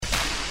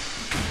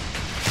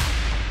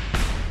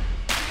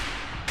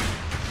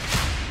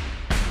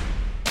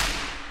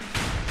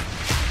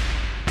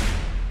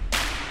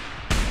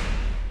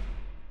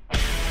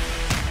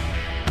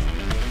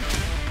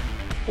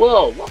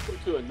Well, welcome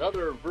to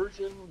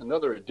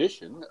another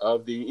edition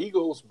of the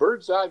Eagles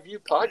Bird's Eye View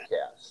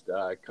podcast,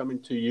 coming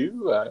to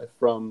you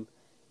from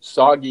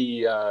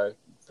soggy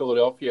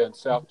Philadelphia and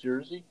South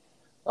Jersey.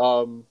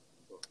 We're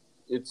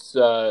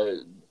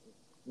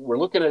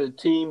looking at a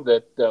team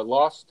that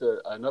lost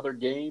another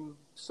game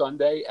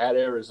Sunday at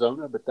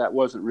Arizona, but that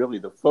wasn't really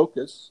the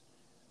focus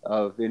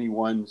of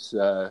anyone's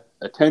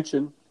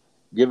attention,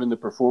 given the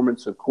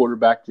performance of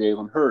quarterback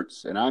Jalen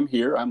Hurts. And I'm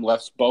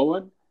Les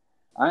Bowen.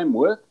 I'm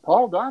with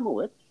Paul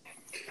Darmowitz.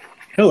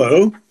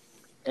 Hello.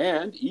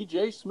 And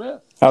E.J. Smith.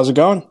 How's it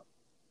going?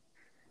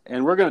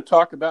 And we're going to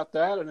talk about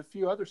that and a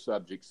few other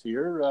subjects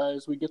here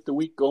as we get the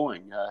week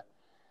going.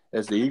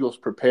 As the Eagles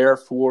prepare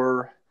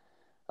for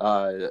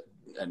an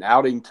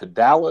outing to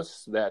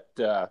Dallas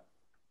that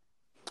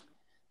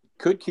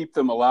could keep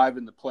them alive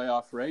in the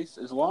playoff race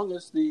as long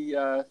as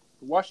the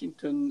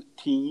Washington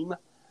team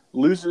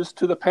loses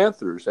to the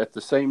Panthers at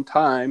the same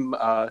time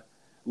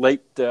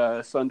late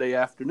Sunday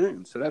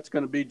afternoon. So that's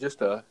going to be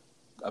just a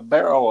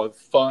barrel of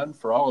fun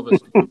for all of us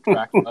to keep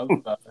track of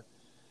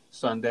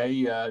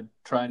Sunday,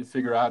 trying to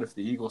figure out if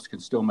the Eagles can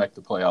still make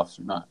the playoffs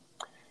or not.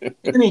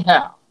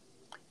 Anyhow,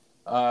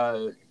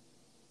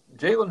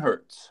 Jalen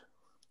Hurts,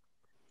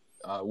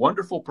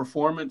 wonderful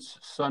performance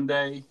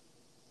Sunday,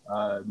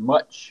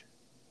 much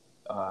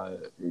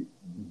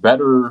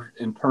better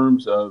in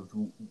terms of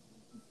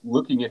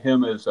looking at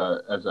him as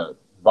a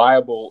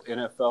viable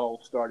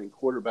NFL starting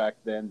quarterback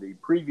than the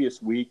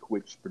previous week,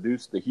 which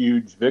produced the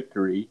huge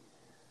victory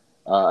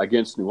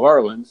against New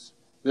Orleans.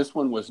 This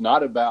one was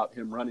not about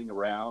him running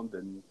around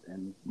and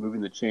moving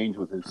the chains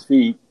with his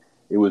feet.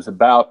 It was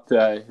about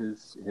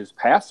his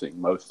passing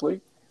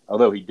mostly,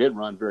 although he did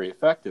run very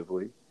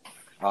effectively.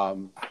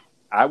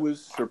 I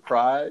was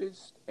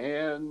surprised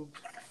and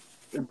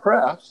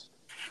impressed,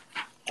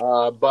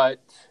 but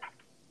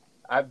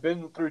I've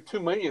been through too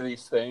many of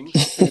these things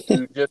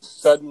to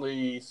just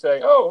suddenly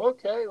say, oh,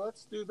 okay,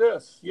 let's do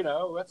this.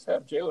 Let's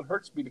have Jalen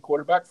Hurts be the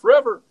quarterback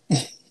forever.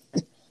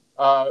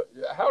 How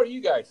do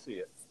you guys see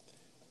it?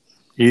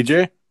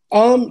 EJ?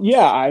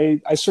 Yeah,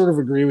 I sort of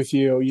agree with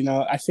you.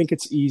 I think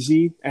it's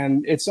easy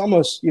and it's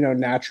almost,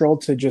 natural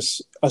to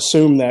just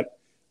assume that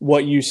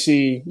what you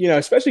see,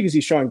 especially because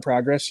he's showing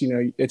progress,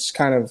 it's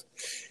kind of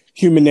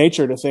human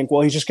nature to think,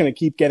 well, he's just going to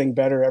keep getting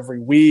better every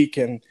week.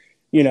 And,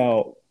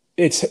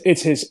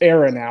 it's his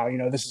era now.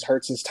 This is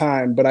Hurts'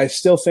 time. But I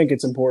still think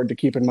it's important to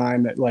keep in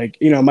mind that,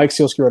 Mike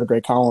Sealski wrote a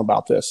great column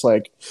about this.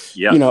 A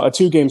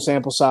 2-game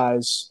sample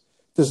size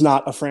does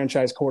not a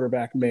franchise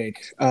quarterback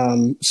make.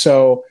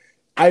 So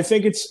I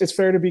think it's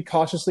fair to be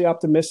cautiously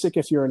optimistic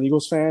if you're an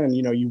Eagles fan and,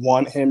 you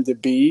want him to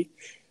be,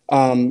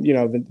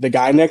 the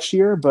guy next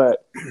year.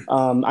 But,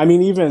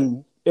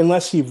 even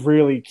unless he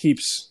really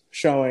keeps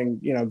showing,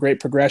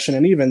 great progression.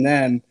 And even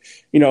then,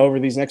 over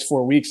these next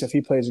 4 weeks, if he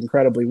plays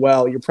incredibly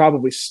well, you're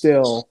probably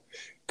still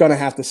going to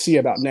have to see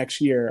about next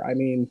year.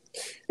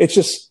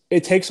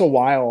 It takes a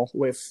while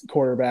with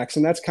quarterbacks.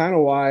 And that's kind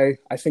of why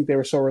I think they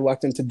were so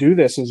reluctant to do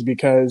this, is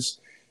because,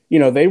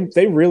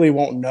 they really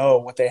won't know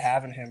what they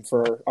have in him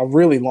for a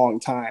really long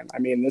time.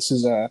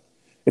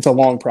 It's a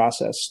long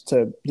process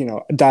to,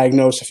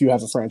 diagnose if you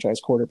have a franchise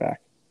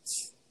quarterback.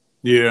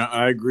 Yeah,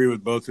 I agree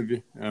with both of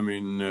you.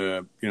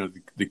 The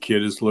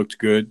kid has looked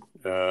good.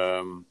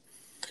 I've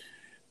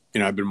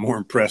been more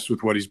impressed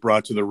with what he's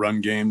brought to the run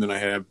game than I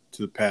have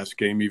to the pass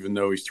game, even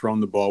though he's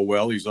thrown the ball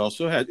well. He's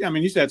also had,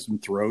 he's had some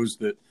throws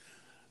that,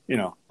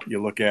 you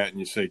look at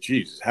and you say,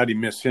 geez, how'd he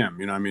miss him?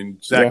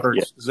 Zach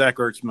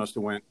Ertz must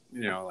have went,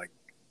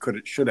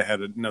 should have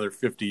had another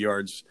 50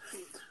 yards,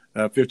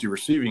 50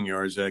 receiving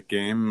yards that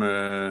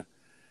game.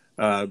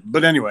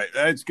 But anyway,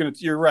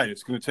 you're right.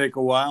 It's going to take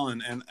a while.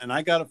 And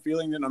I got a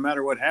feeling that no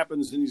matter what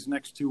happens in these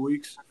next 2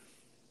 weeks,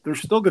 they're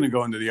still going to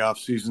go into the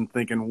offseason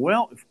thinking,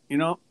 well,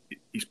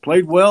 he's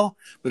played well,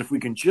 but if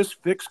we can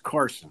just fix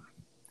Carson,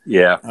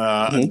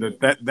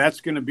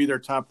 that's going to be their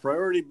top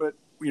priority. But,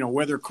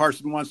 whether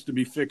Carson wants to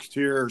be fixed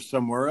here or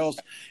somewhere else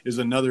is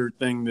another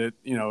thing that,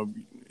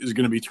 is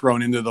going to be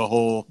thrown into the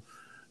whole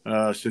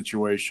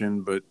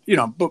situation. But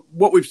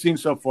what we've seen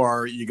so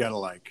far, you got to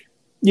like.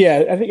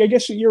 Yeah, I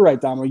guess you're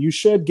right, Domo. You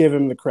should give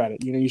him the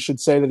credit. You should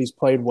say that he's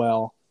played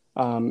well.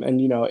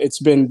 And, it's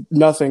been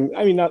nothing.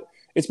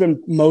 It's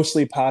been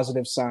mostly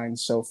positive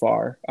signs so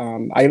far.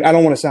 I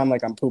don't want to sound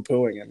like I'm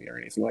poo-pooing him or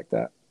anything like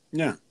that.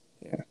 Yeah.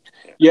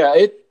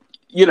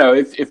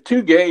 If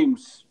 2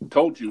 games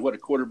told you what a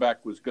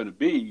quarterback was going to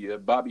be,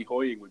 Bobby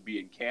Hoying would be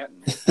in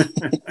Canton.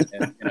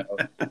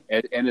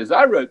 and as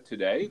I wrote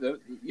today,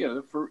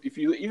 if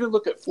you even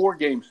look at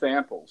 4-game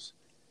samples,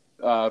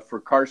 for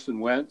Carson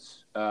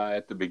Wentz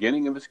at the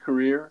beginning of his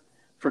career,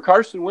 for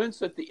Carson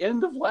Wentz at the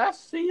end of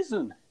last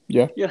season.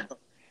 Yeah.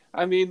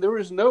 There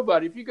was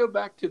nobody. If you go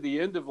back to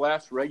the end of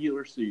last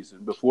regular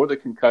season before the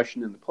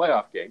concussion in the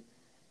playoff game,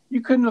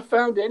 you couldn't have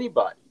found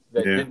anybody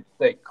that didn't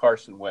think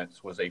Carson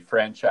Wentz was a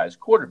franchise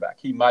quarterback.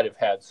 He might have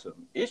had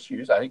some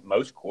issues. I think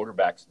most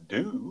quarterbacks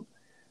do.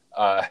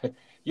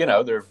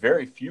 There are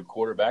very few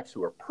quarterbacks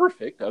who are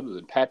perfect, other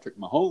than Patrick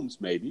Mahomes,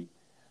 maybe.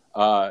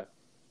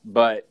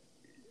 But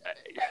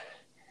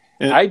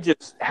I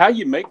just how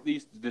you make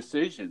these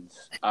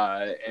decisions,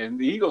 and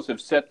the Eagles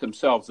have set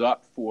themselves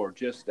up for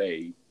just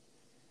a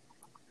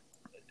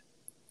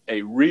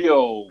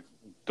real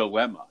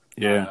dilemma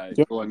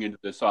going into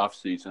this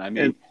offseason. I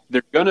mean,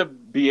 they're going to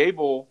be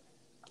able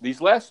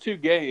these last two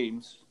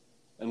games,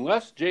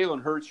 unless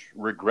Jalen Hurts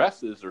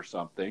regresses or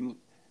something.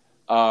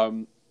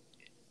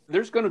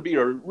 There's going to be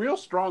a real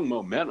strong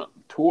momentum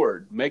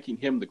toward making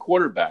him the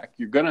quarterback.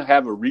 You're going to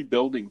have a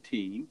rebuilding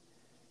team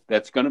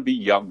that's going to be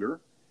younger.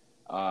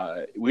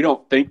 We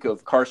don't think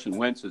of Carson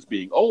Wentz as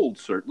being old,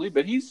 certainly,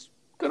 but he's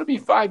going to be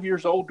 5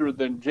 years older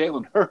than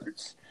Jalen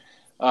Hurts,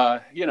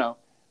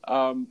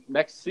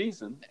 next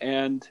season.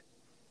 And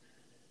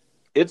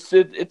it's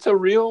a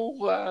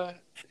real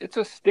it's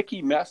a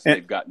sticky mess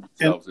they've gotten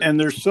themselves in. And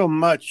there's so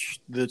much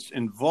that's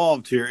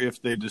involved here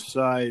if they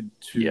decide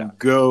to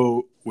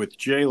go with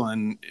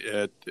Jalen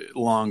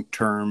long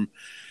term,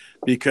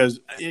 because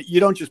you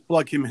don't just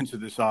plug him into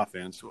this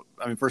offense.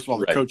 I mean, first of all,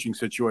 the coaching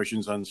situation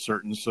is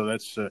uncertain, so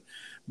that's.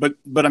 But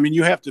I mean,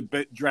 you have to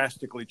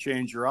drastically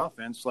change your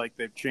offense, like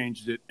they've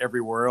changed it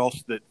everywhere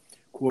else that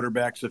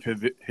quarterbacks of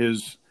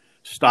his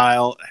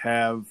style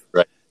have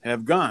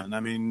gone. I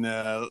mean,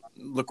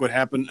 look what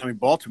happened. I mean,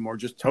 Baltimore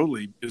just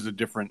totally is a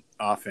different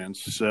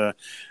offense.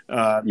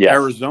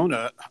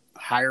 Arizona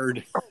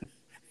hired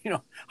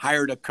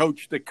a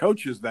coach that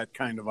coaches that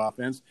kind of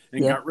offense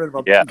and got rid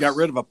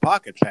of a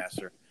pocket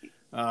passer.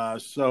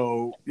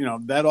 So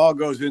that all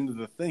goes into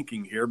the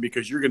thinking here,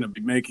 because you're going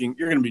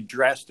to be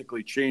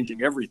drastically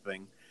changing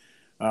everything.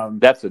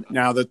 That's it.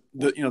 Now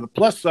the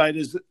plus side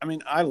is, I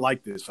mean, I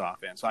like this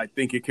offense. I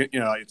think it can.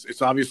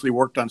 It's obviously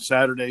worked on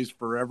Saturdays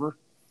forever.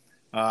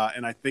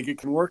 And I think it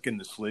can work in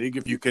this league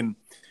if you can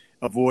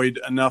avoid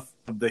enough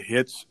of the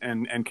hits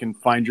and can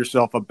find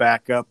yourself a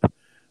backup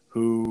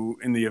who,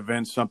 in the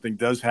event something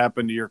does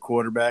happen to your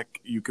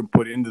quarterback, you can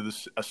put into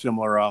a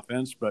similar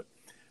offense. But,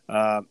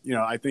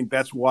 I think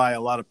that's why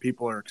a lot of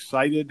people are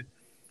excited,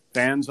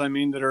 fans,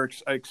 that are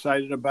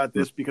excited about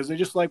this, because they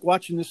just like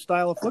watching this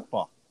style of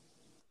football.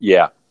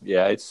 Yeah,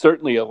 it's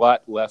certainly a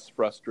lot less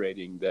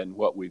frustrating than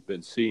what we've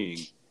been seeing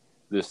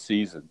this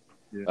season.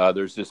 Yeah.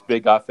 There's this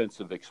big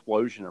offensive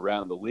explosion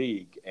around the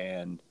league,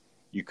 and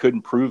you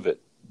couldn't prove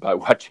it by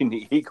watching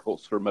the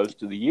Eagles for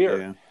most of the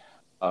year.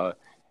 Yeah.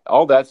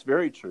 All that's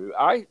very true.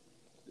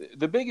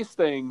 The biggest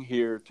thing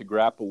here to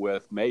grapple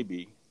with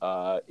maybe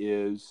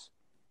is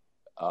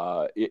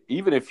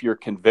even if you're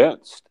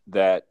convinced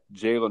that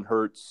Jalen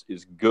Hurts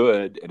is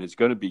good and is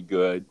going to be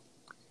good,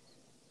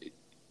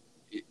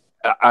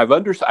 I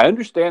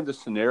understand the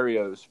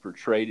scenarios for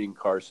trading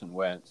Carson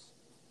Wentz,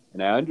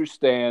 and I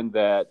understand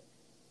that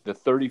the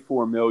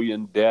 $34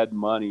 million dead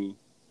money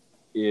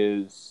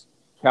is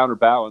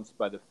counterbalanced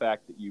by the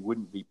fact that you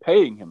wouldn't be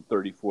paying him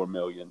 $34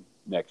 million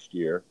next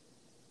year.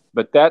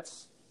 But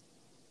that's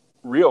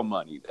real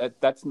money.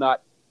 That's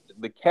not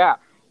the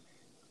cap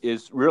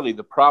is really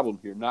the problem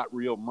here, not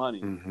real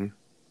money.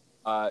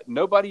 Mm-hmm.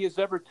 Nobody has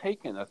ever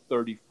taken a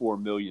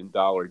 $34 million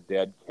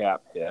dead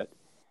cap hit.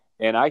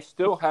 And I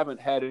still haven't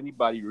had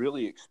anybody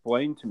really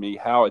explain to me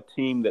how a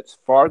team that's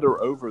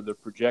farther over the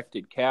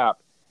projected cap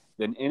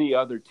than any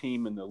other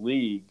team in the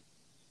league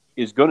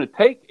is going to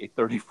take a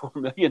 $34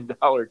 million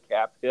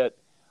cap hit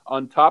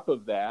on top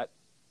of that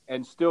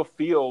and still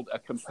field a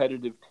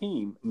competitive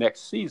team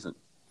next season.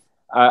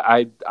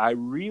 I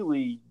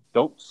really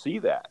don't see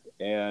that.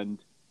 And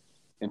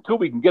until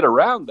we can get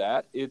around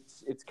that,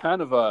 it's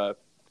kind of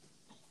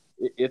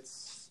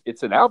it's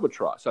an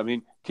albatross. I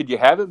mean, could you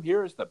have him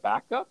here as the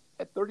backup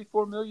at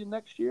 $34 million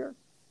next year?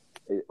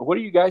 What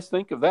do you guys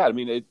think of that? I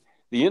mean,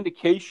 the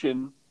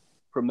indication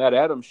from that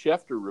Adam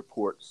Schefter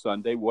report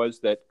Sunday was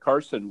that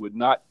Carson would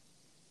not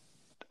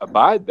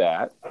abide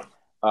that.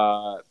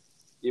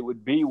 It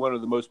would be one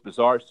of the most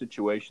bizarre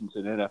situations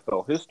in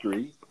NFL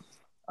history.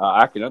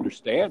 I can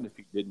understand if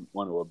he didn't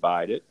want to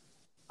abide it.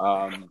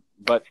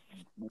 But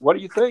what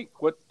do you think?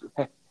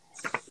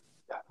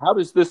 How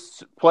does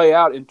this play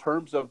out in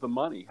terms of the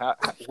money?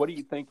 What do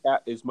you think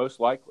is most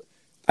likely?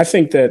 I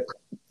think that,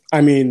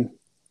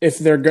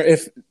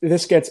 if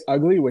this gets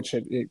ugly, which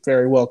it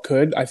very well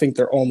could, I think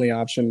their only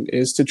option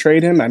is to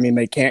trade him. I mean,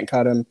 they can't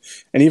cut him,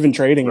 and even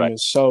trading him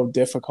is so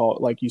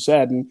difficult, like you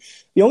said. And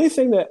the only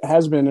thing that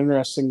has been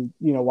interesting,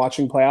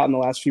 watching play out in the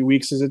last few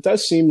weeks is it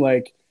does seem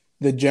like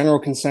the general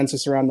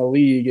consensus around the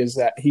league is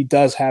that he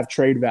does have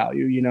trade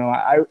value.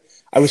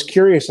 I was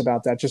curious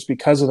about that just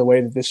because of the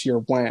way that this year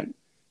went.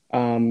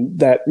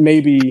 That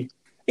maybe,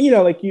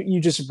 you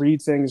just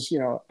read things,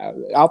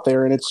 out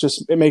there, and it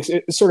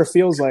sort of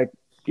feels like,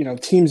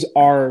 teams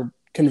are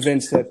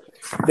convinced that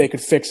they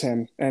could fix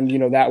him, and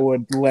that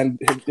would lend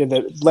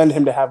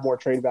him to have more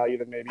trade value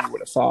than maybe you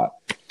would have thought.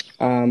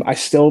 I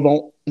still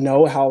don't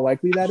know how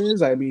likely that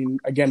is. I mean,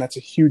 again, that's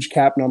a huge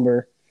cap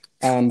number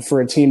for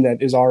a team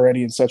that is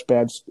already in such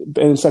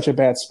a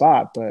bad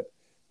spot. But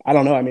I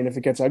don't know. I mean, if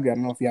it gets ugly, I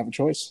don't know if you have a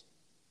choice.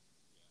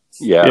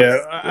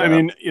 Yeah. I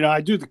mean,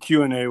 I do the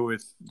Q&A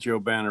with Joe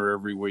Banner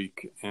every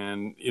week,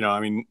 and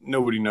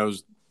nobody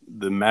knows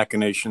the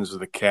machinations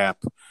of the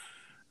cap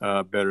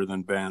better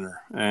than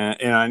Banner.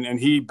 And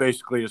he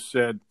basically has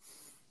said,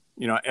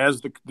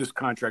 as this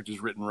contract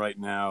is written right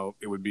now,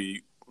 it would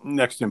be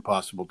next to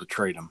impossible to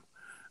trade him.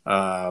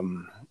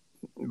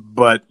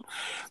 But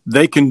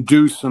they can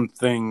do some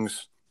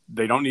things.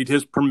 They don't need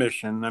his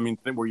permission. I mean,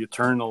 where you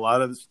turn a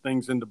lot of these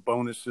things into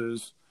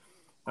bonuses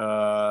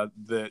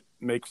that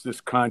makes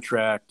this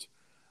contract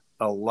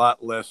a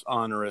lot less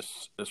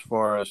onerous as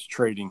far as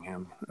trading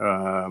him.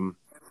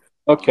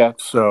 Okay.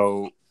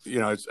 So,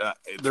 it's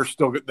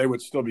they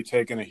would still be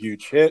taking a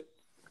huge hit,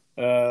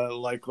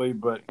 likely,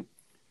 but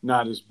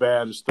not as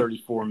bad as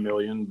 $34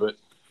 million. But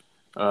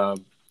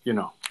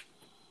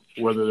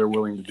whether they're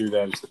willing to do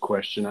that is the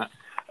question.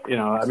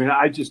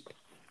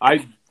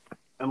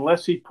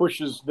 Unless he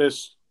pushes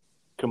this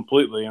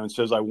completely and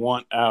says, I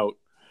want out,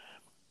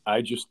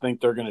 I just think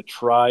they're going to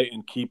try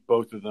and keep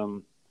both of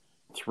them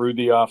through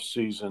the off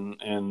season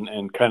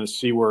and kind of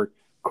see where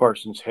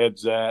Carson's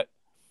head's at,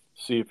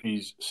 see if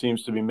he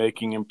seems to be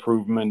making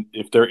improvement,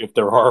 if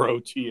there are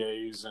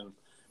OTAs and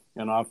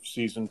an off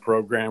season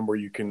program where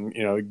you can,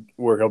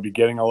 where he'll be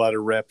getting a lot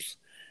of reps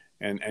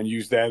and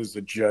use that as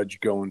a judge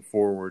going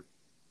forward.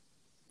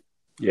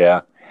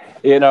 Yeah.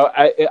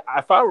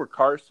 If I were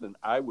Carson,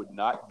 I would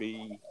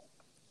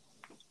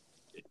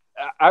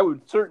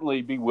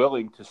certainly be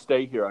willing to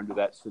stay here under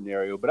that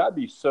scenario, but I'd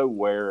be so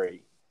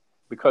wary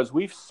because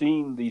we've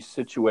seen these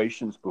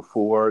situations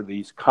before,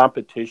 these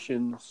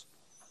competitions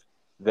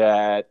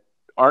that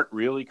aren't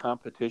really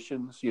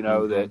competitions,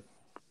 that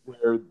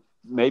where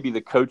maybe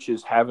the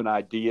coaches have an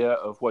idea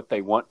of what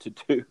they want to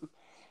do.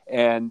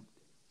 And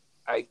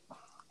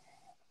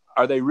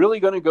are they really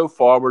going to go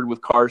forward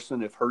with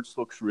Carson if Hurts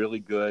looks really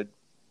good,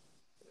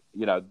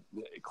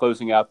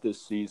 closing out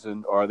this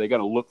season? Or are they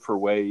going to look for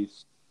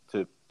ways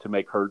to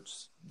make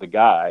Hurts the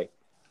guy?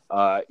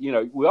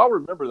 We all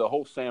remember the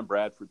whole Sam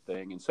Bradford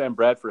thing, and Sam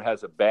Bradford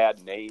has a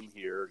bad name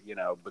here,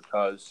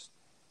 because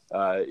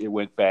it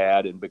went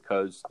bad and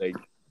because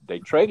they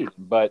traded him.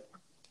 But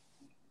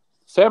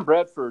Sam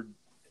Bradford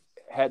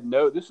had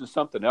this is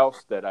something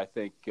else that I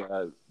think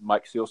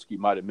Mike Sielski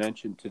might have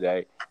mentioned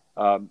today.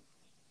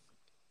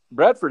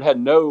 Bradford had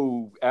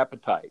no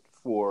appetite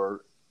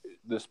for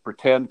this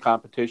pretend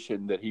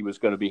competition that he was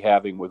going to be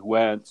having with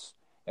Wentz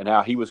and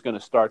how he was going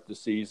to start the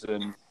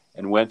season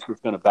and Wentz was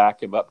going to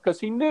back him up because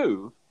he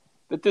knew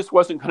that this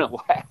wasn't going to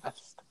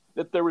last,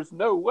 that there was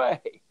no way,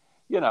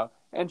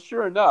 And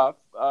sure enough,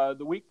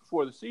 the week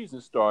before the season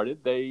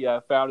started, they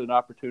found an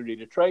opportunity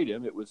to trade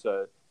him. It was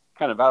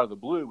kind of out of the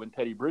blue when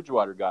Teddy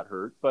Bridgewater got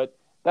hurt, but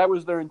that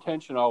was their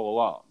intention all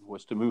along,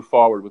 was to move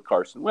forward with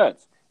Carson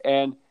Wentz.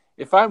 And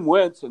if I'm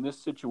Wentz in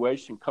this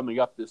situation coming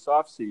up this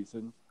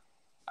offseason,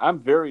 I'm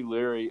very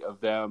leery of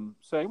them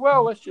saying,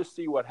 well, let's just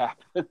see what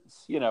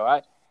happens.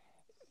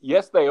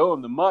 Yes, they owe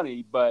him the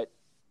money, but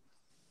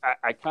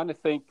I kind of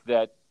think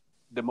that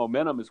the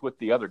momentum is with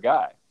the other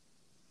guy.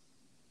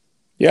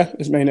 Yeah,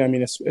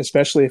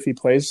 especially if he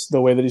plays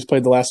the way that he's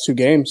played the last two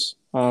games.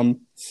 I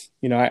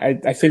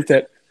think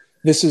that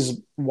this is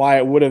why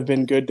it would have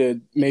been good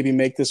to maybe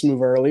make this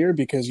move earlier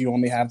because you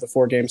only have the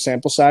 4-game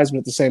sample size. But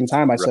at the same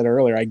time, I said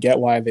earlier, I get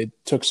why they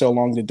took so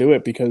long to do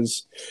it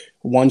because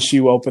once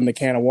you open the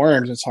can of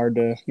worms, it's hard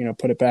to,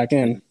 put it back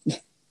in.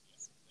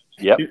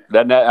 Yep.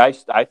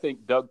 I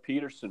think Doug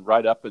Peterson,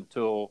 right up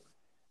until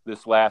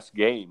this last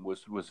game,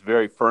 was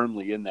very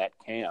firmly in that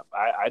camp.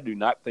 I do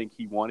not think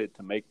he wanted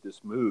to make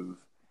this move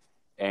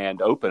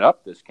and open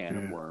up this can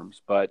of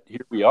worms, but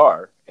here we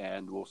are,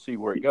 and we'll see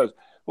where it goes.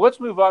 Well, let's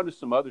move on to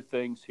some other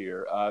things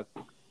here.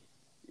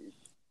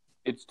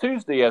 It's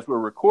Tuesday as we're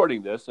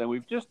recording this, and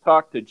we've just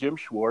talked to Jim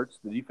Schwartz,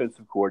 the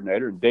defensive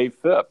coordinator, and Dave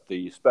Phipp,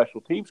 the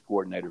special teams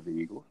coordinator of the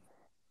Eagles.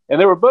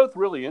 And they were both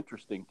really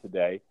interesting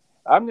today.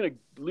 I'm going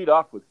to lead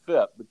off with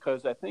Phipp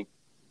because I think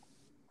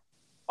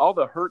all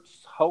the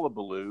Hurts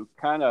hullabaloo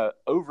kind of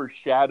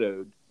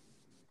overshadowed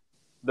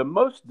the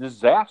most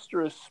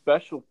disastrous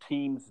special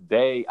teams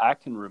day I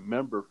can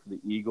remember for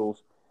the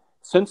Eagles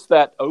since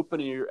that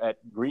opener at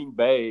Green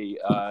Bay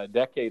a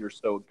decade or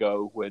so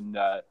ago when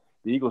the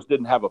Eagles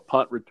didn't have a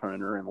punt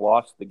returner and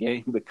lost the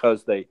game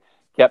because they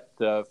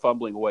kept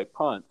fumbling away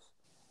punts.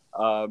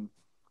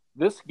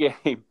 This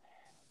game,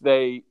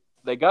 they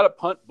got a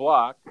punt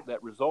block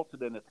that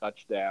resulted in a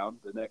touchdown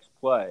the next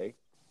play.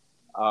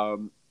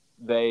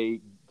 They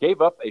gave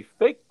up a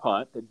fake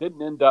punt that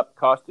didn't end up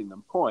costing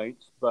them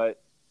points,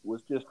 but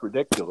was just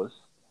ridiculous.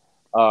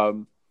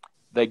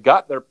 They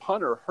got their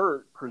punter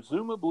hurt,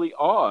 presumably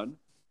on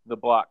the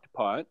blocked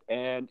punt,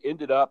 and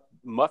ended up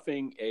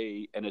muffing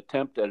an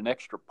attempt at an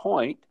extra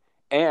point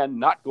and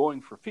not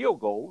going for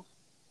field goals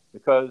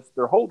because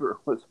their holder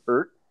was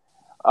hurt.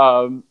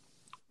 The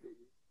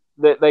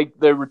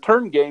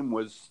return game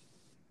was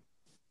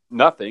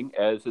nothing,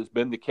 as has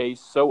been the case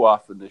so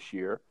often this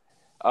year.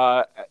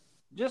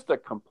 Just a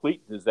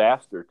complete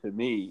disaster to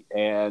me,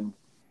 and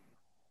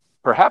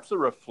perhaps a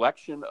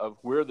reflection of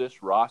where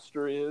this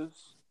roster is,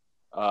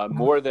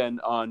 more than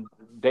on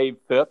Dave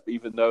Phipp,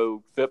 even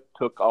though Phipp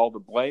took all the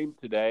blame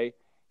today.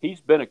 He's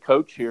been a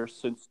coach here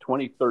since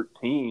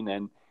 2013,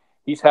 and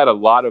he's had a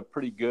lot of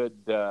pretty good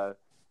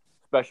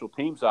special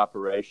teams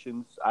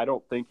operations. I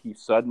don't think he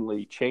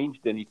suddenly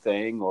changed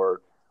anything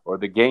or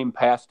the game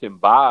passed him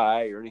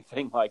by or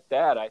anything like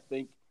that. I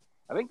think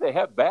they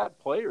have bad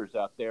players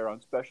out there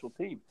on special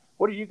teams.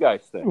 What do you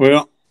guys think?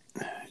 Well,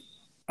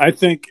 I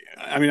think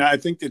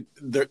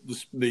that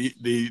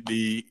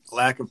the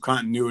lack of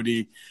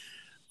continuity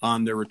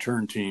on their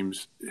return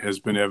teams has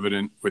been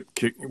evident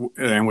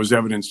and was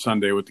evident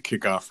Sunday with the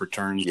kickoff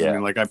returns. Yeah. I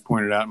mean, like I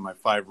pointed out in my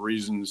 5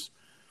 reasons,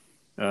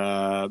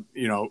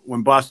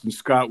 when Boston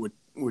Scott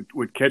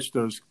would catch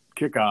those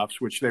kickoffs,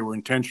 which they were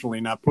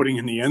intentionally not putting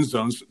in the end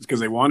zones because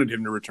they wanted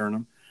him to return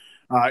them,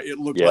 it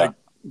looked like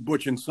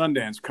Butch and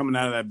Sundance coming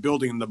out of that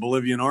building and the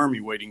Bolivian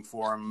army waiting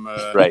for him.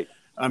 Right.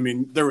 I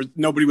mean,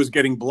 nobody was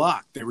getting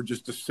blocked. They were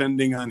just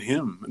descending on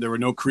him. There were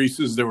no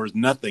creases. There was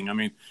nothing. I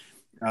mean,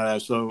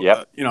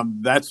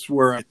 that's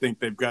where I think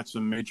they've got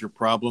some major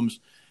problems.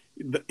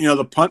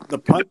 The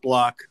punt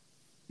block,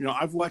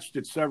 I've watched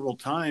it several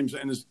times,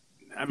 and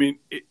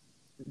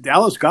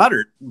Dallas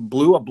Goedert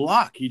blew a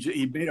block.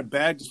 He made a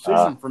bad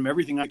decision from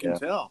everything I can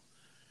tell.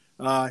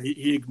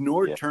 He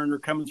ignored Turner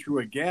coming through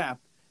a gap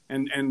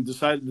and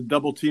decided to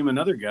double team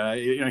another guy.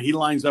 He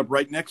lines up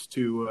right next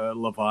to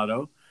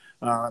Lovato.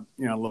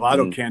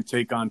 Lovato can't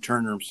take on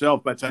Turner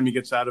himself. By the time he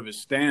gets out of his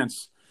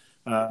stance,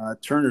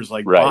 Turner's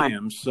by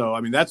him. So,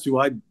 that's who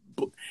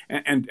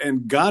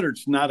and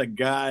Goddard's not a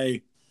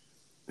guy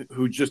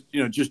who just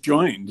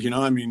joined,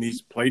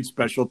 he's played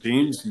special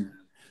teams.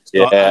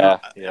 So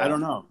I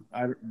don't know.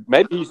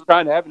 Maybe he's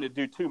trying to having to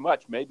do too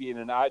much. Maybe in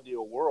an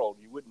ideal world,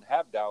 you wouldn't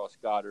have Dallas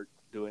Goedert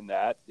doing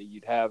that.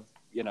 You'd have,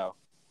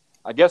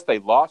 I guess they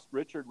lost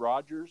Richard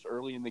Rodgers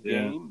early in the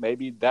game.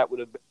 Maybe that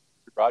would have been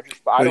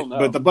Rodgers, but I don't know.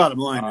 But the bottom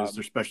line is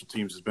their special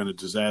teams has been a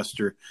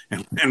disaster,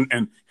 and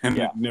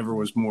it never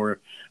was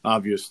more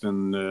obvious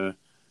than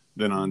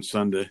on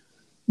Sunday.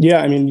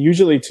 Yeah,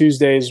 usually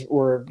Tuesdays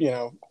we're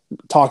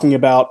talking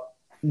about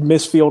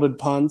misfielded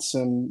punts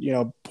and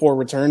poor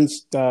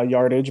returns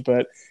yardage,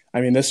 but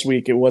this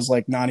week it was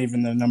not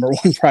even the number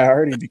one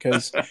priority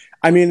because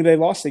they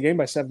lost the game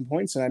by 7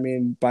 points,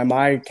 and by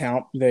my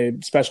count, the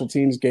special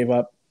teams gave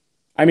up.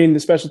 The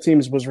special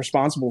teams was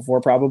responsible for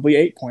probably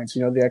 8 points,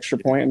 the extra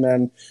point and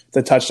then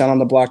the touchdown on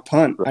the block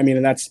punt.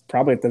 And that's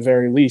probably at the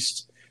very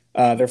least.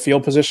 Their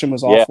field position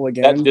was awful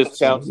again. That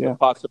discounts the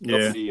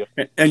possibility.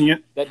 Yeah.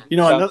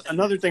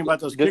 Another thing about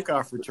those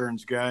kickoff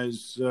returns,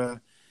 guys,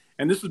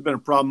 and this has been a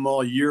problem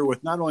all year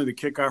with not only the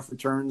kickoff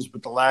returns,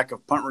 but the lack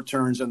of punt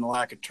returns and the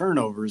lack of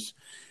turnovers,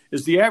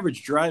 is the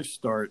average drive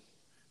start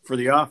for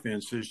the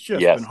offense has just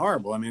been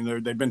horrible.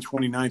 They've been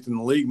 29th in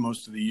the league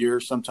most of the year,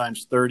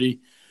 sometimes 30.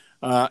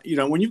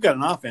 When you've got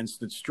an offense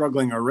that's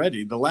struggling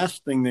already, the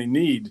last thing they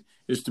need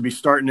is to be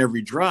starting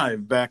every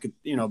drive back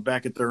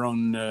at their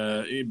own,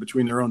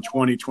 between their own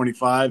 20,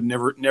 25,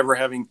 never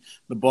having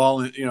the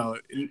ball,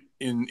 in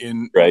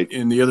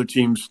the other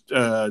team's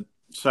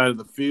side of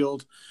the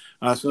field.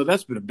 So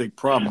that's been a big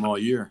problem all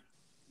year.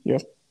 Yeah.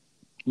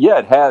 Yeah,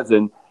 it has.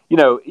 And,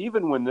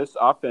 even when this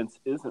offense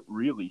isn't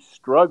really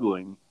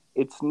struggling,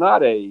 it's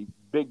not a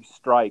big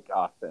strike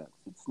offense.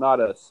 It's not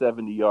a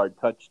 70-yard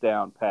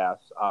touchdown pass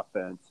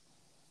offense.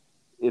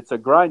 It's a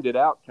grinded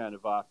out kind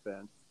of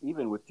offense,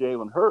 even with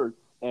Jalen Hurts.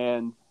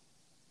 And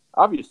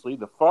obviously,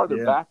 the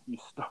farther back you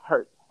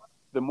start,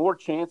 the more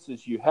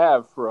chances you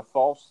have for a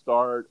false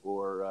start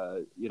or,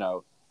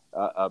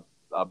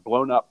 a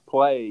blown up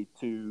play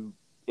to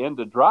end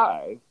a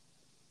drive.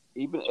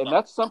 And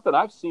that's something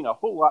I've seen a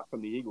whole lot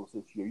from the Eagles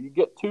this year. You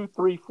get 2,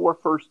 3, 4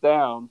 first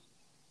downs,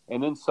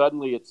 and then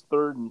suddenly it's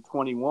 3rd and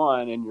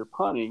 21, and you're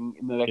punting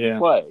in the next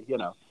play.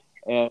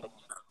 And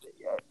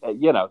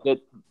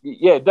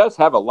it does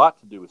have a lot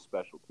to do with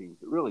special teams.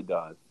 It really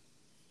does.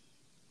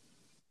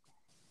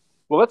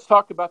 Well, let's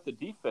talk about the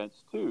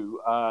defense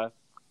too. An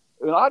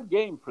odd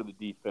game for the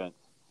defense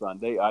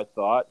Sunday, I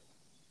thought.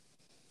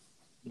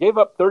 Gave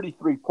up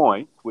 33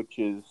 points, which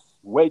is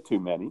way too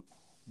many,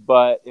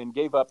 and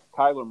gave up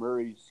Kyler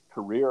Murray's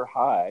career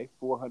high,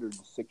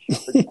 406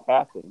 yards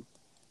passing,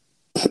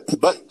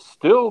 but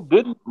still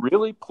didn't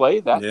really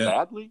play that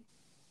badly.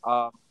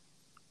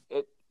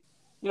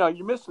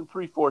 You're missing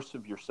 3/4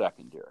 of your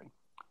secondary.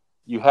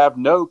 You have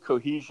no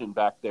cohesion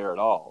back there at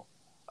all.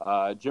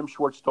 Jim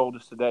Schwartz told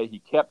us today he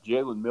kept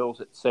Jalen Mills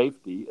at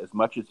safety as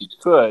much as he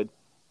could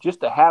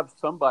just to have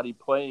somebody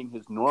playing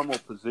his normal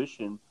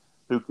position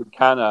who could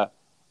kind of,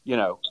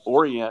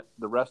 orient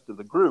the rest of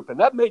the group. And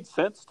that made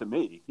sense to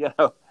me.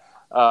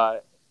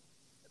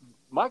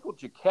 Michael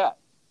Jacquet,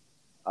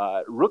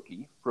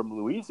 rookie from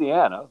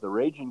Louisiana, the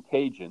Raging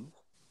Cajuns,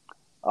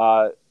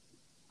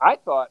 I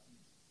thought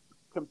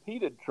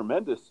competed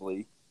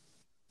tremendously.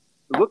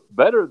 Looked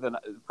better than,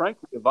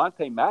 frankly,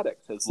 Avonte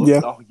Maddox has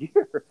looked all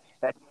year.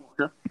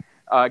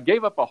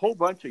 Gave up a whole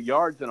bunch of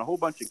yards and a whole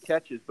bunch of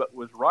catches, but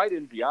was right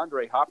in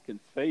DeAndre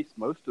Hopkins' face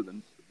most of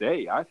the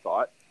day, I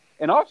thought.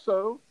 And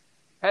also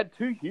had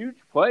 2 huge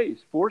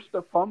plays, forced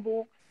a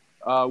fumble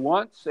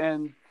once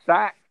and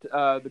sacked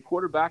the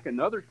quarterback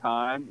another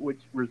time,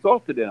 which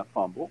resulted in a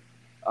fumble,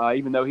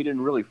 even though he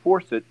didn't really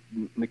force it.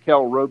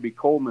 Nickel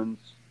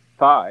Roby-Coleman's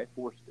tie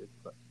forced it.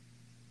 But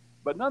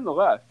but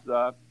nonetheless,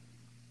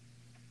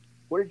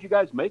 what did you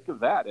guys make of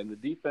that and the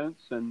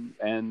defense and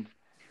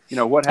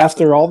what happened?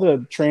 After all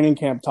the training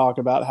camp talk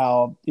about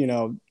how,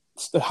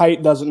 the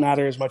height doesn't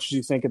matter as much as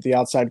you think at the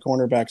outside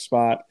cornerback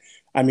spot.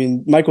 I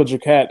mean, Michael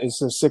Jacquet is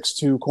a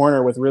 6'2"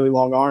 corner with really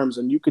long arms,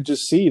 and you could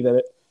just see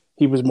that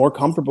he was more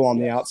comfortable on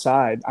the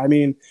outside. I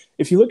mean,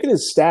 if you look at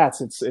his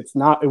stats,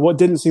 it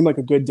didn't seem like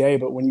a good day,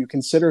 but when you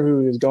consider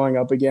who he was going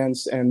up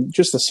against and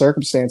just the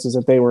circumstances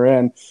that they were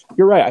in,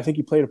 you're right. I think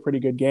he played a pretty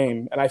good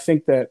game. And I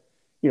think that,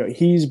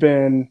 he's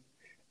been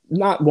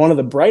not one of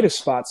the brightest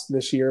spots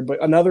this year,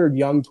 but another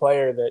young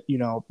player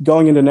that,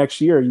 going into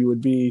next year, you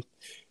would be,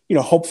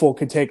 hopeful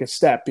could take a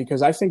step,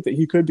 because I think that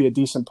he could be a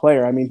decent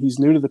player. I mean, he's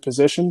new to the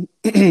position.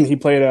 He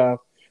played a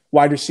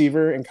wide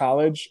receiver in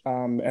college,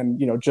 and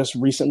just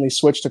recently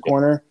switched to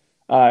corner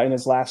in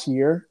his last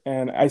year.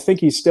 And I think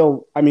he's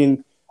still. I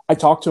mean, I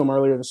talked to him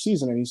earlier this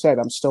season, and he said,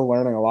 "I'm still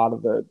learning a lot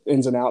of the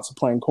ins and outs of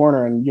playing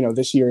corner, and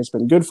this year has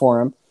been good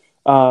for him."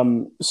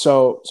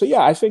 So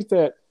yeah, I think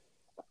that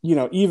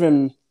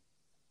even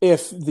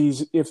if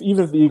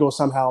the Eagles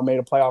somehow made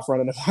a playoff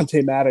run and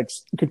Avonte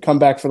Maddox could come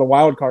back for the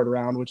wild card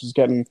round, which is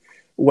getting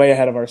way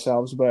ahead of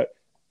ourselves, but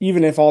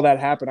even if all that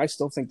happened, I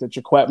still think that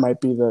Jacquet might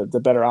be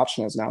the better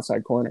option as an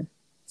outside corner.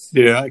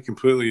 Yeah, I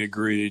completely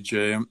agree,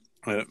 Jay.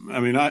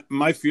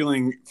 My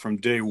feeling from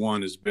day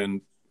one has been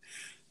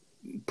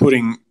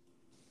putting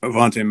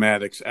Avonte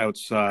Maddox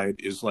outside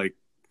is like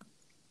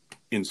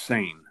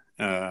insane.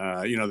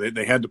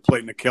 They had to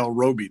play Nickel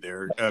Roby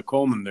there,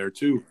 Coleman there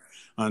too.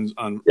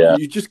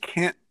 You just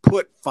can't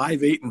put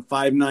 5'8" and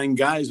 5'9"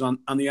 guys on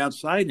the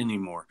outside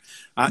anymore.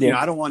 I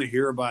don't want to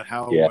hear about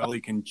how well he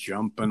can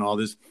jump and all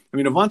this. I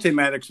mean, Avonte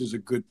Maddox is a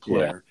good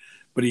player,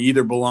 but he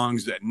either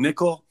belongs at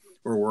nickel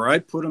or where I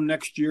put him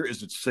next year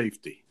is at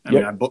safety.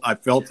 I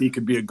felt he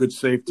could be a good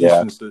safety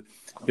since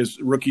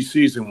his rookie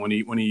season when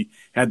he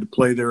had to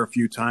play there a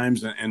few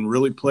times and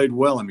really played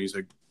well. I mean, he's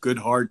a good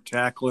hard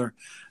tackler,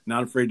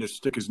 not afraid to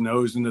stick his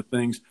nose into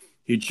things.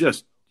 He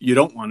doesn't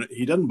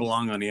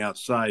belong on the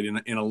outside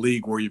in a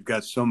league where you've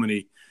got so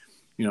many,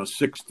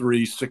 6'3",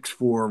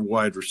 6'4"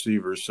 wide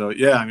receivers. So,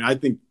 I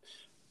think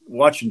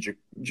watching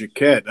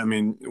Jacquet,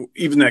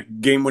 even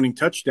that game-winning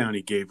touchdown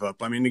he gave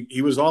up,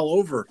 he was all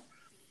over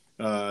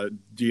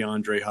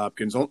DeAndre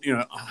Hopkins.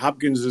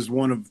 Hopkins is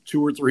one of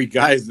two or three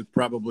guys that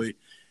probably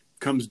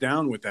comes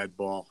down with that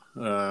ball,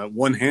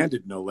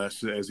 one-handed no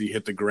less, as he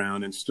hit the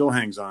ground and still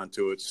hangs on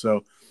to it.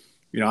 So,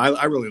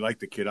 I really like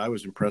the kid. I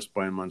was impressed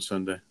by him on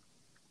Sunday.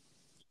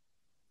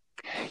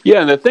 Yeah,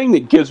 and the thing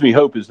that gives me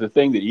hope is the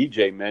thing that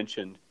EJ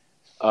mentioned.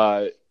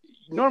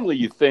 Normally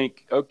you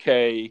think,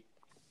 okay,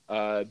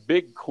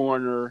 big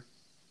corner,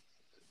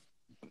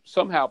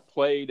 somehow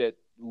played at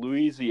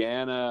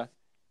Louisiana,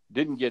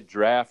 didn't get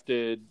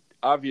drafted.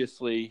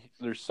 Obviously,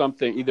 there's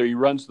something, either he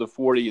runs the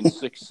 40 in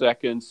 6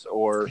 seconds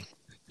or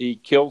he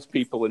kills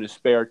people in his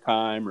spare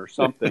time or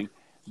something.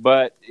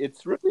 But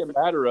it's really a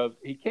matter of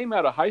he came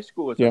out of high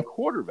school as a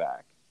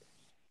quarterback,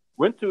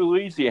 went to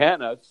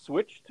Louisiana,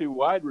 switched to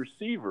wide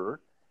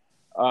receiver,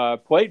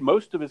 played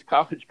most of his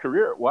college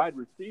career at wide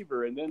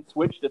receiver, and then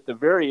switched at the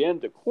very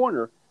end to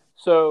corner.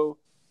 So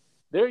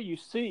there you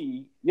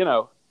see,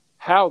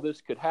 how this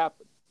could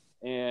happen.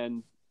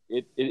 And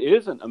it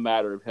isn't a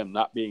matter of him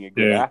not being a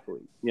good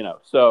athlete,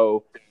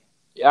 So,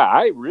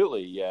 I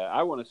really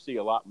I want to see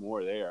a lot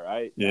more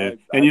there.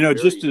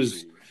 Just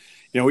as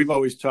we've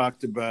always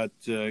talked about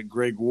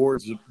Greg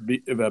Ward's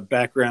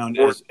background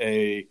as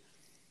a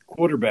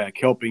quarterback,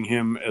 helping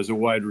him as a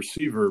wide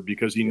receiver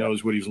because he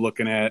knows what he's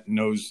looking at,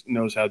 knows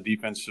how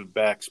defensive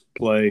backs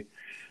play.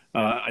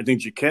 I think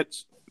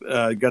Jacquet's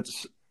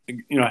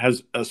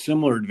has a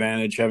similar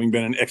advantage, having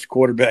been an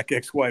ex-quarterback,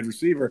 ex-wide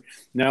receiver,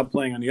 now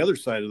playing on the other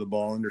side of the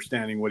ball,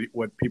 understanding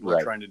what people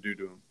are trying to do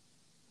to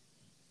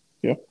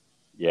him.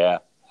 Yeah.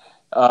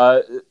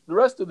 The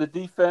rest of the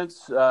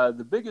defense,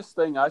 the biggest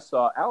thing I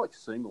saw,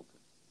 Alex Singleton.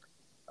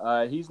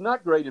 He's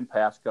not great in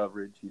pass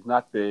coverage. He's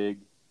not big.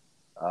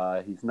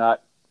 He's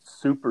not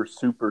super,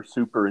 super,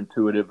 super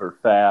intuitive or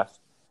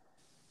fast.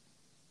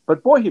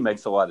 But, boy, he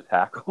makes a lot of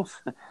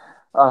tackles.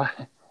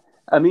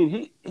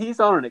 He's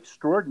on an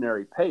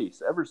extraordinary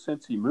pace ever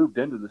since he moved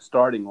into the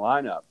starting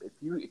lineup. If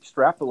you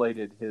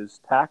extrapolated his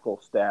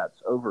tackle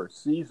stats over a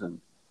season,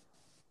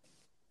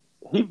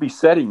 he'd be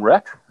setting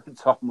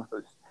records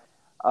almost.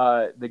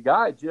 The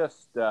guy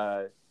just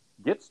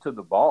gets to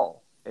the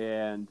ball,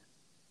 and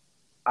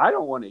I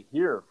don't want to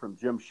hear from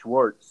Jim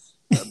Schwartz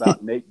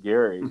about Nate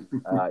Gerry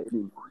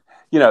anymore.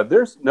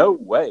 There's no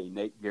way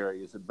Nate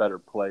Gerry is a better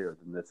player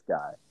than this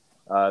guy.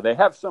 They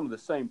have some of the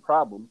same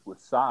problems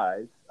with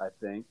size, I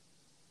think.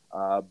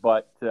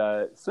 But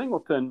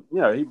Singleton,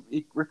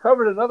 he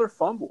recovered another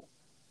fumble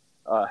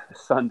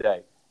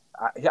Sunday.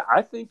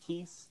 I think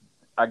he's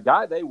a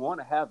guy they want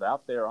to have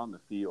out there on the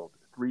field,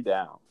 3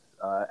 downs.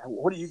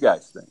 What do you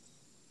guys think?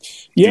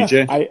 Yeah,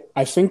 DJ?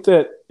 I think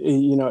that,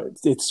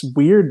 it's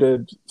weird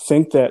to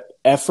think that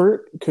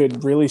effort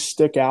could really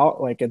stick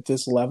out like at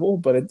this level,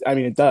 but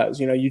it does.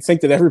 You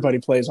think that everybody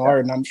plays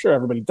hard, and I'm sure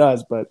everybody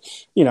does, but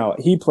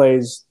he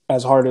plays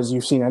as hard as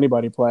you've seen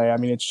anybody play. I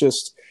mean, it's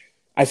just,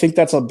 I think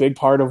that's a big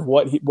part of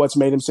what's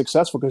made him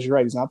successful. Because you're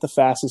right, he's not the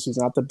fastest, he's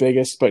not the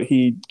biggest, but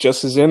he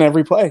just is in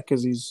every play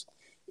because he's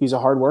a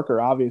hard worker,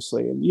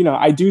 obviously. And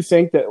I do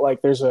think that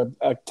like there's a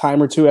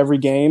time or two every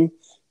game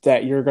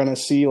that you're going to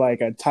see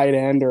like a tight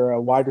end or a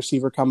wide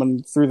receiver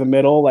coming through the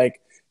middle, like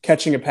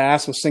catching a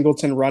pass with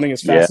Singleton running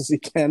as fast as he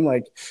can,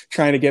 like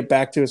trying to get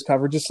back to his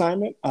coverage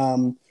assignment.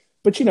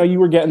 But you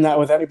were getting that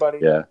with anybody.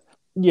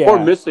 Yeah. Or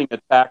missing a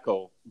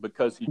tackle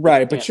because he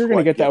right, but you're going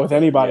to get that with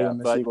anybody in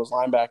this but, Eagles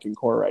linebacking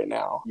core right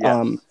now.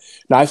 Yes.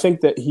 Now I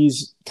think that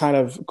he's kind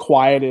of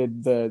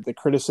quieted the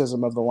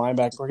criticism of the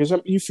linebacking core, because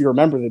if you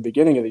remember the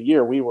beginning of the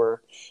year, we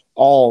were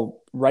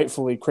all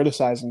rightfully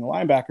criticizing the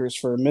linebackers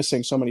for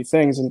missing so many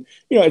things, and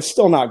it's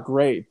still not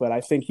great, but I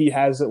think he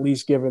has at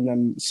least given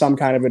them some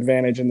kind of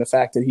advantage in the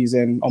fact that he's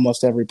in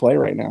almost every play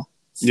right now.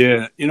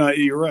 Yeah,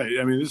 you're right.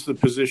 I mean, this is the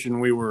position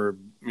we were,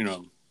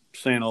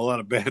 saying a lot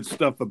of bad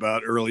stuff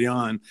about early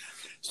on.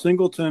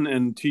 Singleton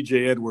and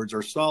TJ Edwards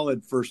are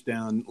solid first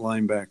down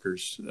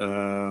linebackers.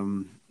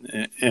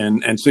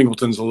 And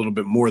Singleton's a little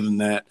bit more than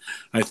that,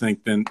 I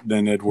think,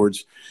 than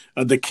Edwards.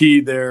 The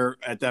key there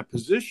at that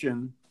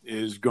position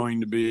is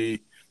going to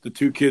be the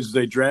two kids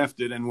they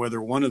drafted and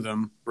whether one of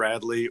them,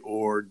 Bradley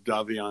or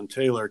Davion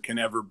Taylor, can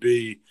ever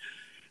be,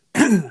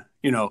 an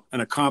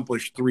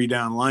accomplished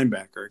 3-down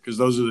linebacker, because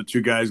those are the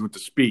two guys with the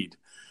speed.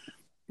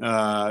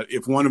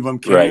 If one of them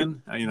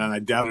can, and I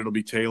doubt it'll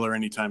be Taylor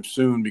anytime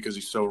soon because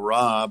he's so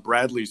raw.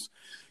 Bradley's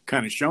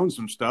kind of shown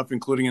some stuff,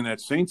 including in that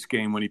Saints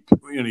game when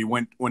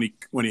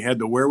he had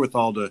the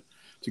wherewithal to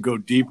go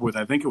deep with,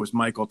 I think it was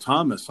Michael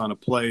Thomas on a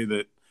play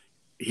that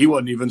he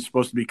wasn't even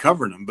supposed to be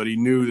covering him, but he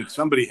knew that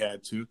somebody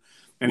had to,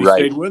 and he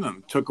stayed with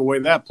him, took away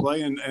that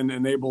play, and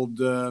enabled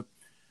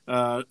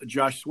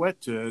Josh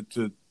Sweat to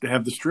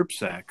have the strip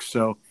sack.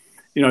 So.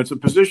 It's a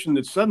position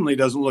that suddenly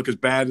doesn't look as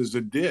bad as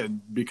it did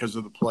because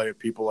of the play of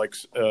people like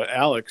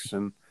Alex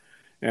and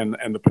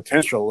the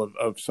potential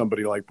of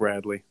somebody like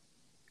Bradley.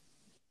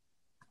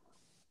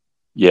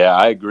 Yeah,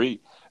 I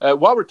agree.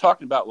 While we're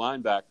talking about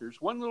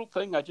linebackers, one little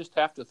thing I just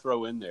have to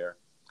throw in there.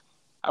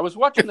 I was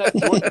watching that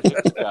Jordan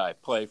Hicks guy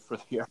play for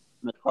the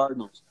Arizona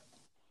Cardinals.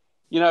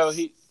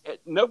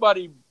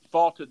 Nobody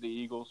faulted the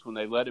Eagles when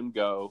they let him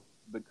go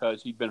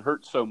because he'd been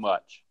hurt so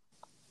much.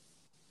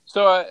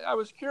 So I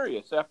was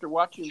curious after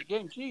watching the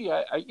game.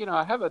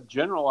 I have a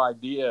general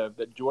idea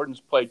that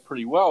Jordan's played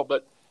pretty well,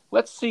 but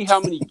let's see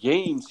how many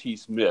games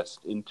he's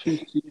missed in 2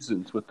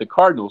 seasons with the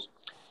Cardinals.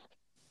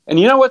 And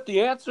you know what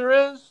the answer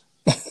is?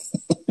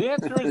 The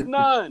answer is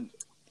none.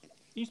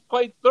 He's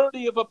played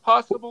 30 of a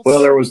possible.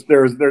 Well,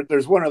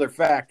 there's one other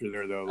factor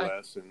there though,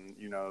 Les, and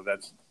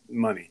that's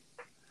money.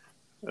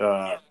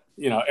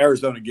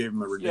 Arizona gave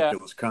him a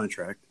ridiculous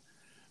contract.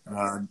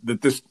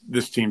 That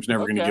this team's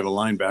never going to give a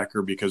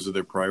linebacker because of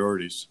their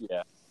priorities.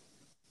 Yeah.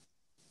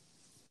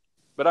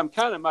 But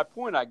my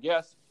point, I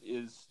guess,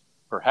 is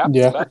perhaps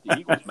about the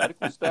Eagles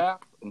medical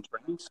staff and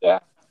training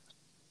staff.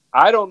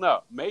 I don't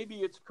know. Maybe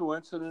it's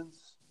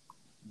coincidence,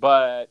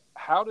 but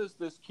how does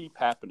this keep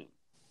happening?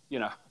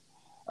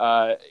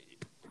 The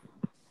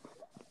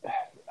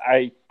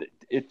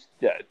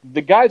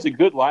guy's a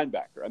good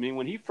linebacker. I mean,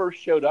 when he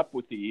first showed up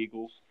with the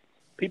Eagles,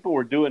 people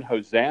were doing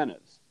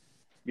hosannas.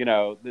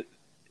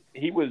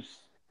 He was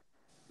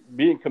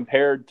being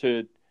compared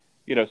to,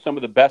 some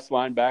of the best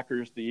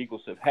linebackers the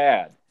Eagles have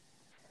had,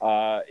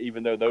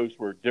 even though those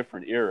were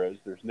different eras.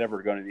 There's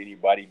never going to be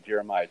anybody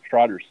Jeremiah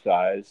Trotter's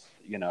size.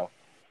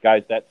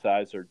 Guys that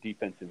size are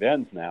defensive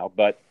ends now.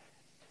 But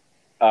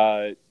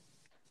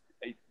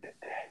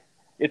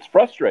it's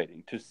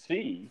frustrating to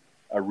see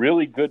a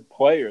really good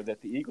player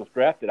that the Eagles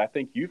drafted. I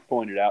think you've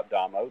pointed out,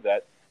 Damo,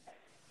 that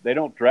they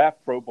don't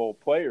draft Pro Bowl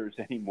players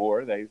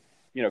anymore.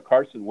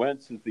 Carson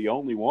Wentz is the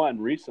only one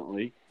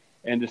recently.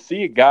 And to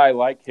see a guy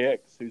like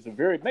Hicks, who's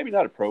maybe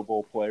not a Pro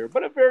Bowl player,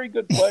 but a very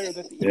good player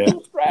that the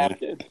Eagles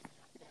drafted,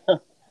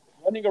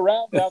 running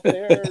around out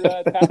there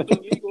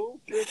tackling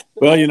Eagles.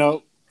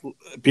 Well,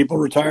 people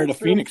retire to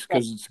Phoenix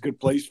because it's a good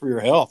place for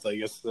your health, I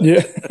guess.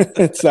 Yeah,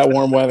 it's that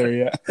warm weather,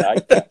 yeah.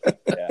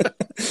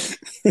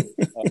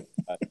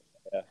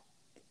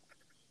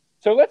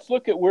 So let's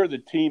look at where the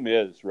team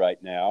is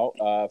right now.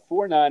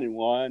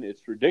 4-9-1.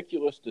 It's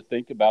ridiculous to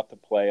think about the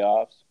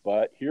playoffs,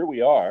 but here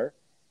we are.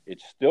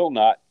 It's still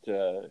not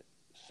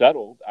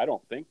settled. I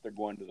don't think they're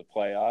going to the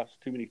playoffs.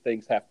 Too many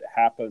things have to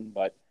happen,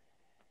 but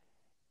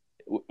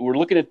we're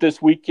looking at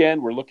this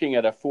weekend. We're looking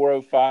at a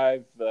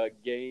 4:05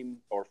 game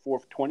or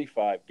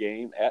 4:25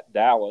 game at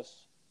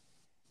Dallas,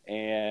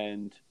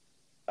 and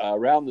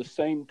around the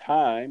same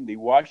time, the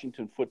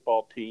Washington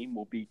football team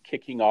will be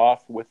kicking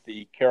off with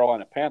the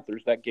Carolina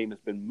Panthers. That game has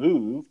been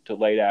moved to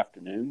late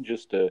afternoon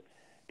just to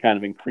kind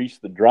of increase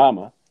the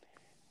drama.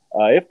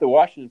 If the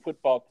Washington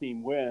football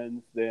team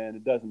wins, then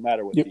it doesn't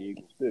matter what the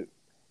Eagles do.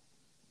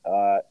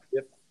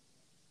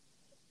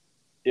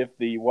 if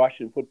the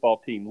Washington football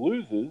team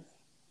loses,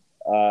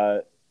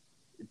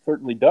 it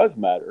certainly does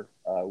matter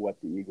what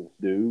the Eagles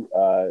do.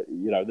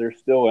 They're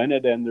still in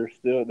it, and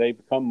they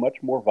become much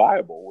more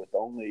viable with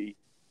only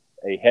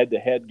a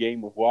head-to-head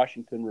game with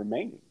Washington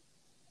remaining.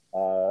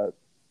 So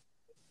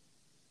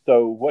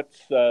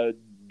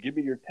give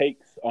me your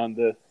takes on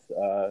this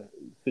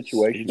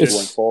situation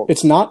going forward.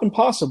 It's not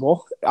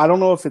impossible. I don't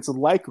know if it's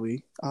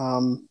likely,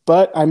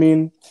 but I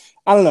mean,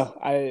 I don't know.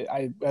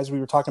 I as we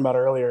were talking about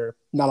earlier,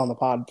 not on the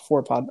pod,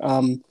 before pod,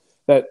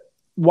 that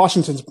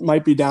Washington's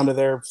might be down to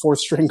their fourth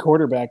string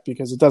quarterback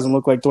because it doesn't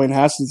look like Dwayne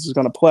Haskins is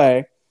going to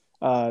play.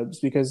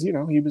 Because he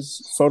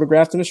was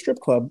photographed in a strip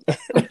club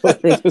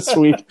earlier this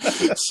week.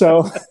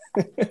 So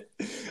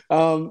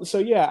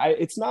yeah,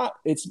 it's not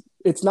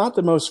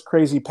the most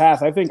crazy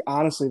path. I think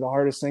honestly the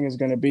hardest thing is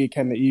going to be,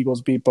 can the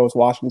Eagles beat both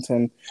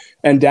Washington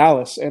and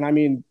Dallas? And I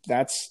mean,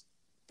 that's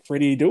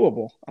pretty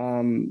doable.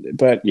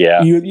 But yeah,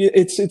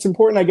 it's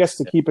important, I guess,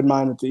 to keep in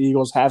mind that the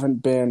Eagles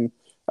haven't been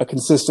a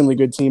consistently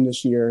good team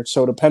this year.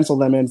 So to pencil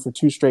them in for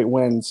 2 straight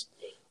wins,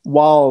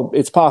 while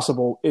it's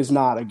possible, is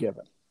not a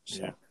given.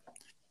 So. Yeah.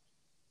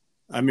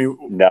 I mean,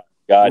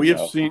 we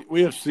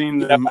have seen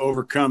them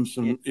overcome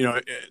some,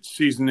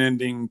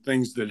 season-ending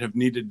things that have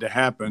needed to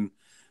happen.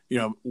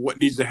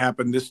 What needs to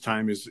happen this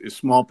time is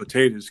small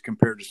potatoes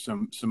compared to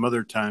some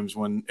other times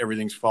when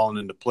everything's fallen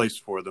into place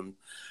for them.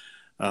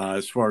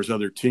 As far as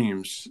other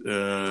teams,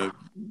 even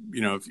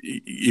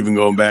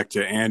going back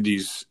to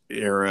Andy's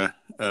era,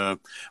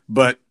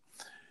 but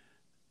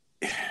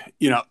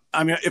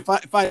I mean, if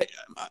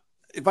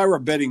I were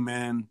a betting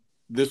man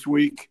this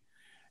week,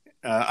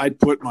 I'd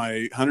put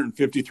my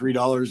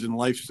 $153 in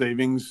life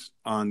savings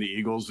on the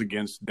Eagles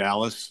against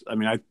Dallas. I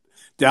mean,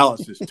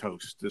 Dallas is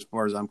toast as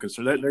far as I'm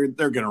concerned.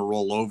 They're going to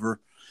roll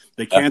over.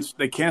 They can't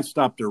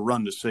stop their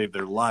run to save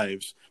their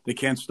lives. They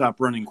can't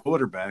stop running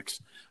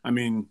quarterbacks. I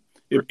mean,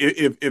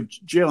 if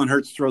Jalen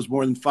Hurts throws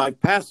more than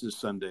 5 passes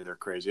Sunday, they're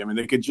crazy. I mean,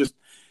 they could just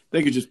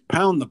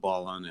pound the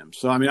ball on him.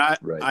 So I mean,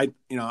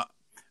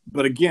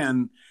 but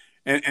again,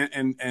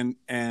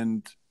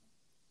 and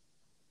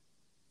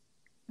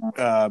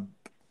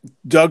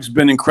Doug's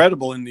been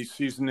incredible in these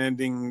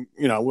season-ending.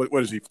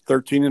 What is he?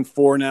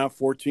 13-4 now,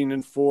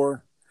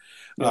 14-4.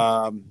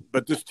 Yeah.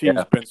 But this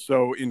team's been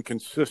so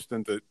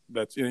inconsistent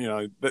that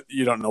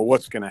you don't know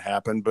what's going to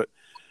happen. But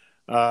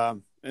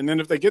and then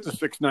if they get to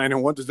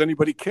 6-9-1, does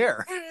anybody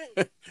care?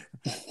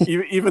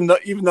 even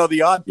though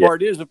the odd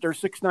part is, if they're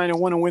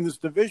 6-9-1 and win this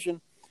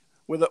division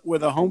with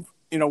a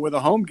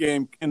home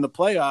game in the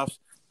playoffs,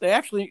 they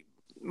actually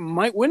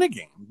might win a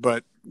game.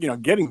 But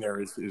getting there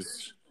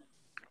is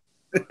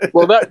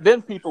well,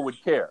 then people would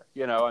care.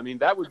 I mean,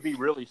 that would be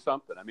really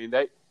something. I mean,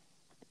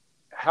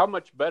 how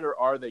much better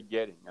are they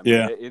getting? I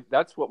mean,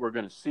 that's what we're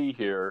going to see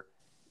here.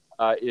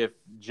 If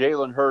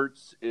Jalen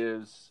Hurts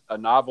is a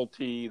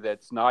novelty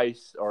that's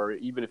nice, or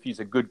even if he's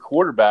a good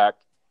quarterback,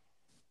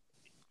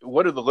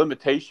 what are the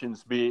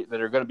limitations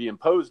that are going to be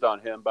imposed on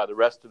him by the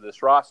rest of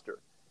this roster?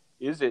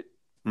 Is it,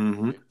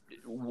 basically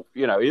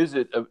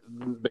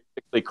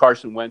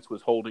Carson Wentz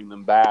was holding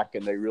them back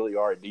and they really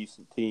are a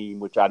decent team,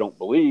 which I don't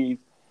believe?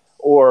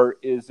 Or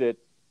is it,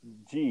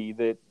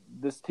 that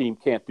this team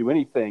can't do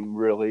anything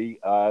really,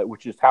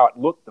 which is how it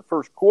looked the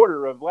first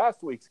quarter of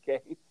last week's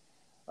game?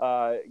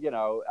 I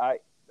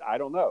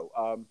don't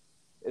know.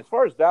 As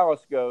far as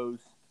Dallas goes,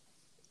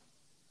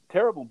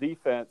 terrible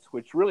defense,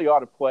 which really ought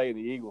to play in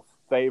the Eagles'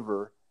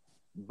 favor.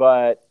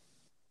 But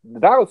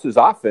Dallas's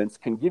offense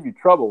can give you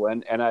trouble.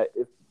 And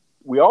if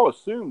we all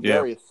assume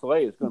Darius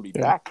Slay is going to be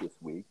back this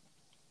week.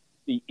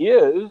 If he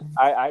is,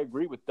 I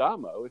agree with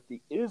Damo. If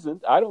he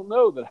isn't, I don't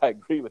know that I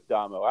agree with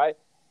Damo.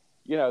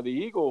 The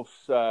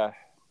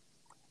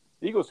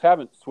Eagles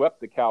haven't swept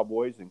the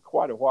Cowboys in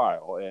quite a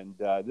while, and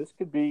this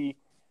could be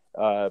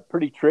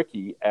pretty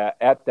tricky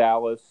at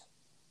Dallas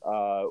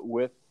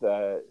with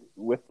the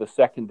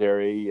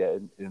secondary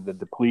and the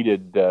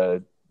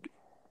depleted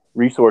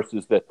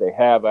resources that they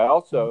have. I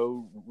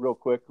also, real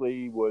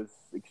quickly, was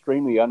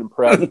extremely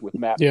unimpressed with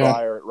Matt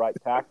Pryor at right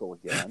tackle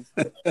again.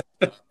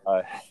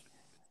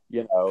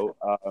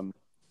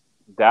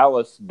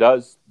 Dallas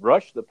does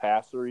rush the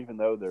passer, even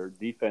though their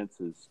defense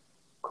is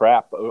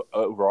crap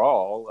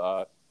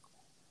overall.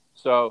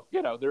 So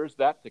there's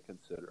that to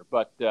consider.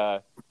 But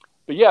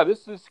yeah,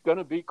 this is going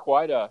to be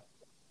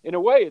in a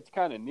way, it's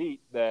kind of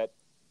neat that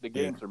the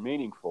games are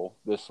meaningful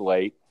this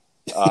late,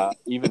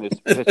 even if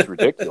it's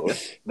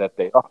ridiculous that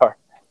they are.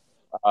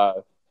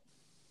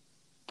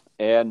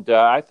 And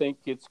I think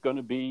it's going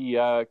to be,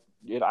 I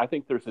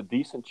think there's a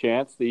decent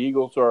chance the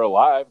Eagles are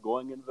alive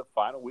going into the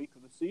final week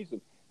of the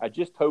season. I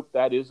just hope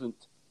that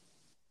isn't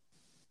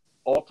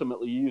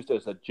ultimately used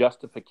as a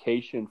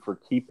justification for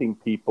keeping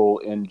people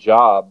in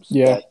jobs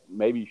that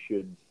maybe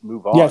should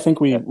move on. Yeah, I think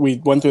we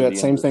went through that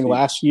same thing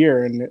last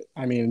year, and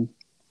I mean,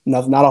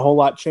 not a whole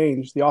lot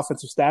changed. The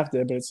offensive staff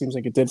did, but it seems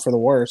like it did for the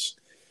worse.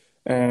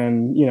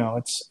 And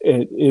it's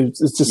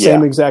the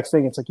same exact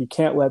thing. It's like you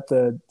can't let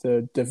the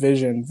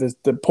division,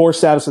 the poor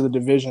status of the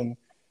division,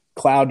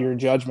 cloud your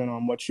judgment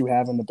on what you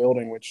have in the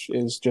building, which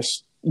is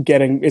just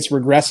it's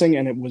regressing,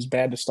 and it was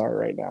bad to start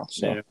right now.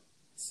 So. Yeah.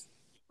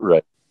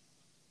 Right.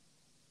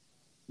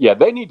 Yeah,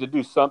 they need to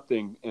do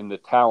something in the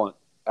talent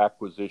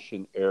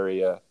acquisition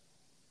area,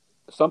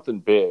 something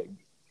big.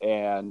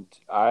 And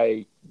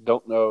I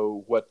don't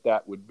know what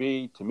that would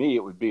be. To me,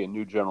 it would be a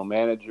new general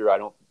manager. I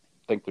don't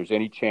think there's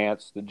any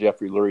chance that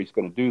Jeffrey Lurie's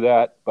going to do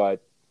that.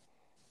 But,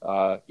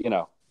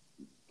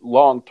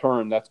 long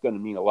term, that's going to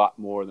mean a lot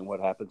more than what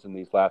happens in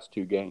these last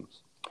two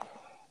games.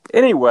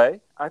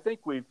 Anyway, I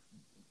think we've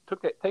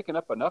taken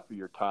up enough of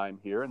your time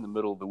here in the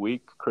middle of the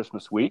week,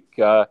 Christmas week.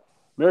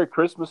 Merry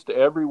Christmas to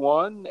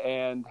everyone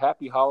and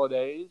happy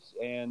holidays.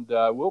 And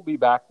we'll be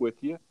back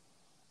with you.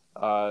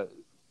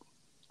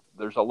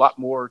 There's a lot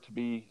more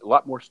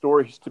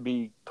stories to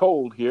be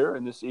told here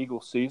in this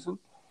Eagles season.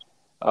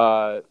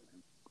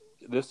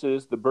 This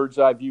is the Bird's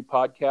Eye View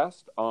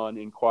podcast on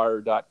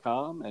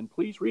Inquirer.com, and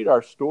please read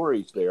our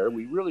stories there.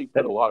 We really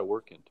put a lot of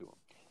work into them.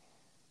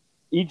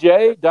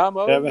 EJ,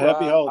 Damo, have a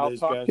happy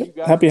holidays, I'll talk guys. to you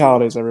guys. Happy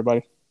holidays,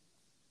 everybody.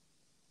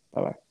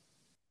 Bye-bye.